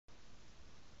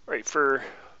right, for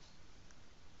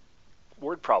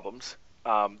word problems,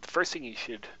 the first thing you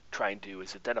should try and do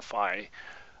is identify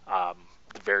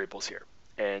the variables here.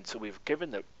 And so we've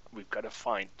given that we've got to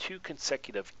find two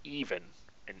consecutive even,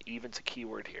 and even's a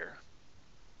keyword here,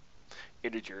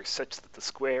 integers such that the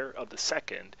square of the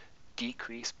second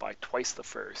decreased by twice the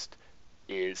first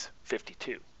is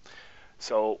 52.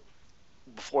 So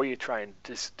before you try and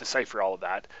decipher all of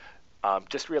that,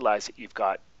 just realize that you've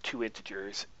got two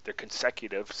integers. They're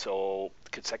consecutive, so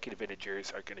consecutive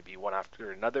integers are going to be one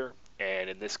after another. And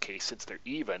in this case, since they're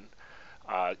even,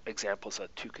 examples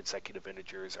of two consecutive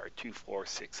integers are 2, 4,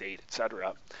 6, 8,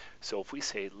 etc. So if we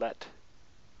say let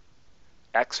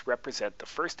x represent the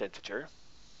first integer,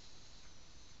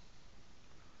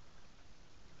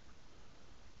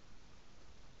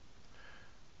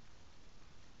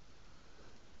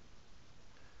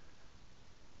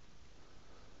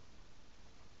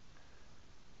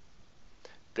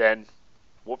 then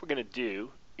what we're going to do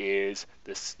is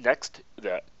this next,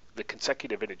 the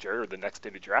consecutive integer, or the next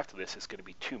integer after this, is going to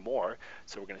be 2 more.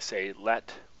 So we're going to say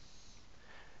let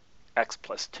x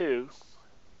plus 2,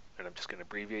 and I'm just going to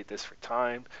abbreviate this for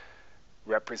time,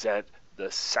 represent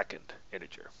the second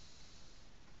integer.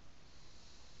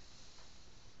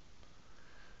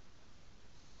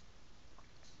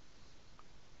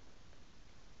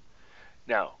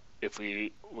 Now, if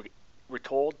we're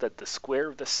told that the square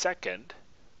of the second,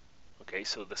 okay,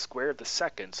 so the square of the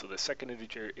second, so the second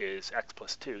integer is x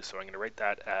plus 2, so I'm going to write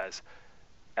that as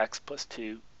x plus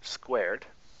 2 squared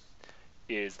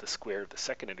is the square of the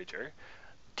second integer,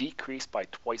 decreased by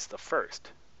twice the first.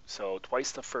 So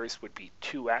twice the first would be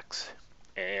 2x,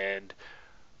 and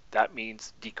that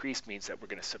means decrease means that we're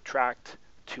going to subtract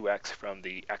 2x from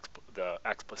the x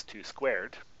plus 2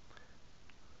 squared,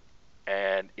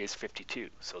 and is 52.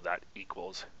 So that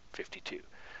equals 52.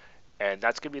 And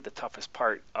that's going to be the toughest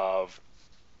part of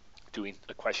doing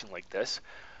a question like this.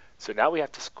 So now we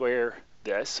have to square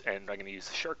this, and I'm going to use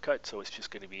the shortcut, so it's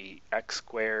just going to be x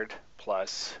squared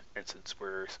plus, and since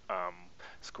we're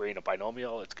squaring a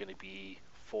binomial, it's going to be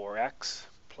 4x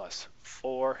plus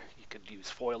 4. You could use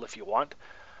FOIL if you want.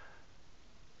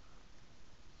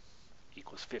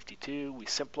 Equals 52. We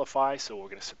simplify, so we're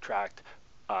going to subtract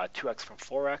 2x from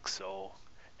 4x, so,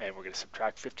 and we're going to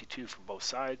subtract 52 from both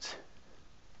sides.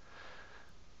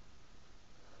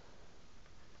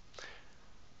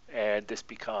 And this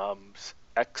becomes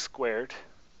x squared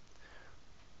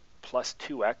plus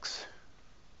 2x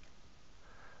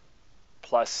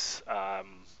plus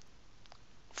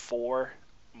 4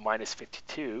 minus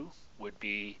 52 would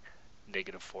be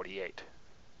negative 48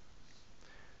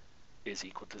 is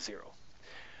equal to 0.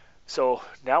 So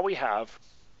now we have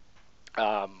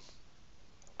a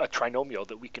trinomial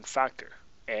that we can factor,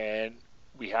 and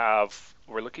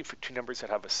we're looking for two numbers that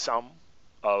have a sum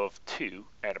of 2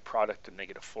 and a product of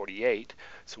negative 48.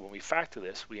 So when we factor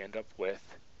this, we end up with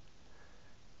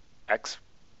x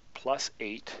plus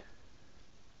 8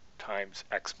 times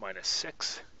x minus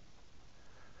 6.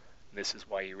 And this is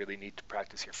why you really need to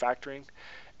practice your factoring.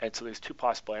 And so there's two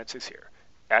possible answers here.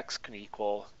 X can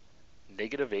equal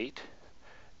negative 8,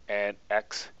 and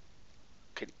x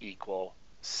could equal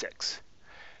 6.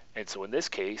 And so in this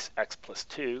case, x plus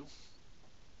 2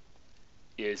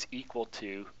 is equal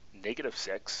to negative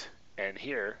 6, and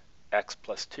here x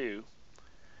plus 2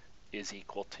 is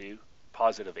equal to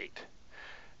positive 8.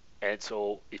 And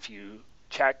so if you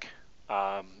check,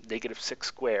 negative 6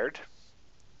 squared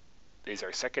is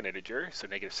our second integer, so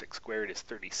negative 6 squared is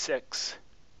 36,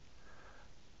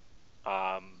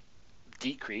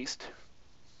 decreased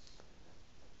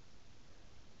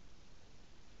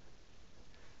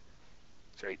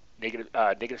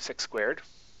negative 6 squared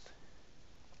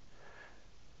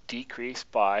decreased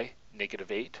by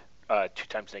negative 8, 2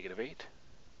 times negative 8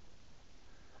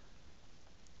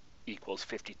 equals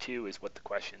 52 is what the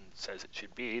question says it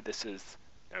should be. This is,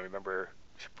 now remember,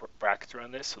 we should put brackets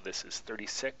around this, so this is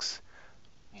 36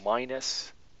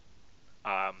 minus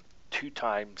 2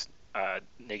 times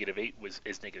negative 8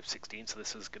 is negative 16, so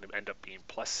this is going to end up being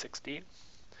plus 16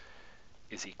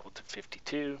 is equal to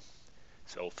 52.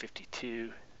 So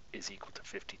 52 is equal to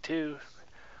 52.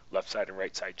 Left side and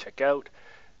right side check out.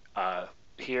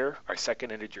 Here, our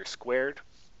second integer squared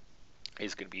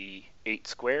is going to be 8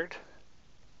 squared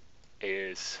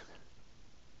is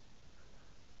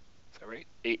that right?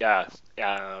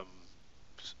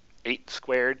 8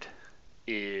 squared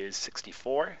is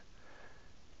 64,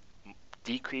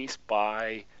 decreased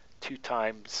by 2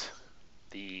 times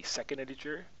the second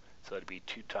integer, so that'd be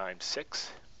 2 times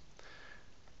 6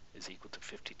 is equal to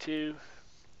 52,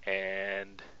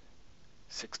 and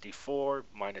 64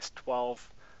 minus 12,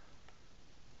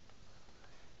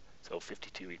 so So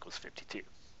 52 equals 52.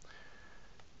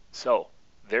 So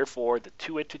therefore, the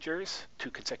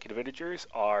two consecutive integers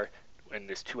are, and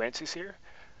there's two answers here,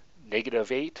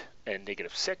 -8 and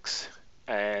 -6,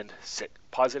 and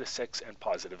positive 6 and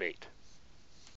positive 8.